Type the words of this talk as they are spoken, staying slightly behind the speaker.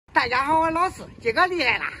大家好，我老四，今个厉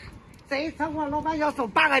害了。这一车货老板要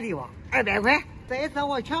送8个地方，200块。这一车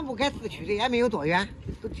货全部开市区的，也没有多远，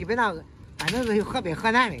都基本上反正是河北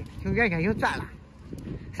河南的，挺远挺赚了。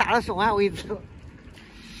啥时候送完为止。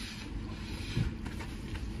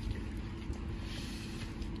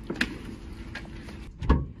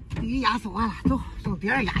第一家送完了，走，送第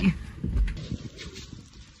二家去。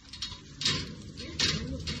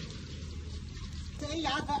这一家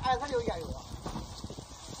是26烟油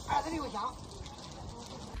，26箱。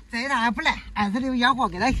这一趟还不赖，26烟货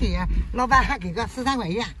给他谢谢，老板还给个13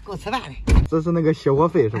块钱，够吃饭的。这是那个卸货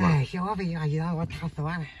费是吧？哎，卸货费啊，一让我踏实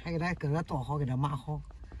完了，还给他搁这剁好，给他码好。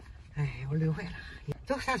哎，我累坏了。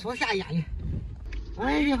走，咱说下一家去。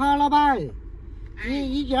哎，你好，老板。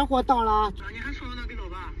你一件货到了。你还送到给老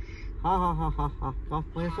板？好，走，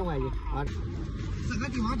我给你送过去。好。这个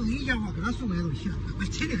地方都一件货给他送过来就行，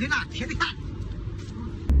贴的很大，贴的看。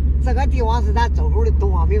这个地方是咱周口的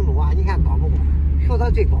东方明珠啊，你看高不高？学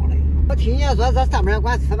到最高的。我听人家说这上面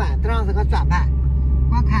管吃饭，顶上是个转盘，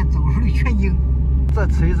光看周口的全景。这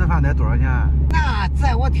吃一次饭得多少钱？那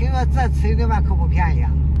这我听说这吃一顿饭可不便宜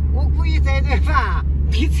啊！我估计这顿饭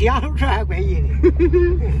比吃羊肉串还贵一呢。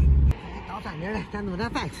到饭点了，咱弄点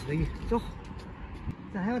饭吃的去。走，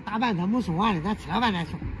这还有大半车没送完呢，咱吃了饭再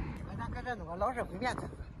送。咱搁这弄个老式烩面吃。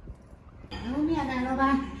有面呗，老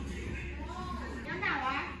板。2大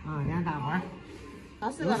碗。啊，2大碗。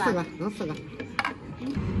弄4个吧。弄4个。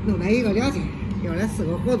弄来1个2斤，要来4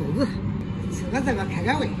个活肚子，吃个这个开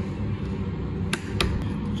开胃。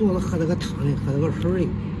主要是喝这个汤的，喝这个水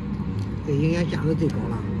的，这营养价值最高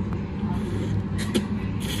了。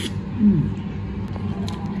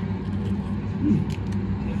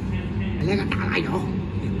来个大辣椒，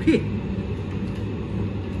嘿，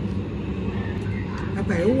还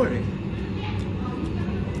带有味儿的。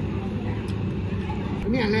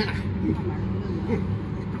面来了，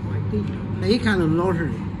这一看都是老实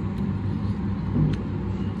的。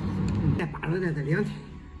再扒着再2天。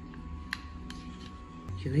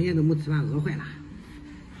现在人都没吃饭，饿坏了。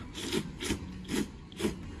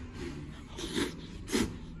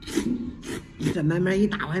这满满一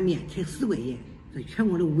大碗面才10块钱，这全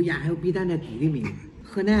国的物价还有比咱这低的没有。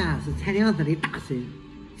河南啊是产粮食的大省，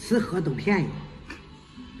吃喝都便宜，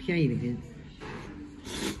便宜的很。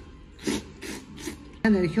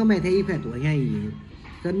咱这小麦才1块多钱一斤，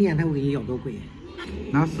这面才我给你要多贵。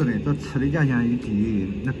那是的，这吃的价钱一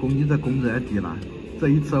低，那你这工资也低了。这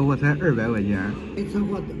一车货才200块钱，这车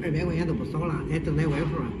货200块钱都不少了，咱挣点外数。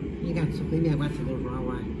你看吃烩面管吃多少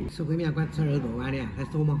碗？吃烩面管吃20多碗的，还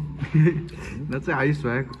少吗？那这样一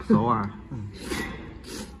说还不少啊。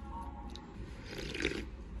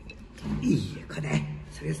咦，可得，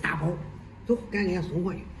吃的是大包，走，赶紧送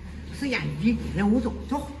过去。时间一紧，任务重，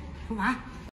走，出发。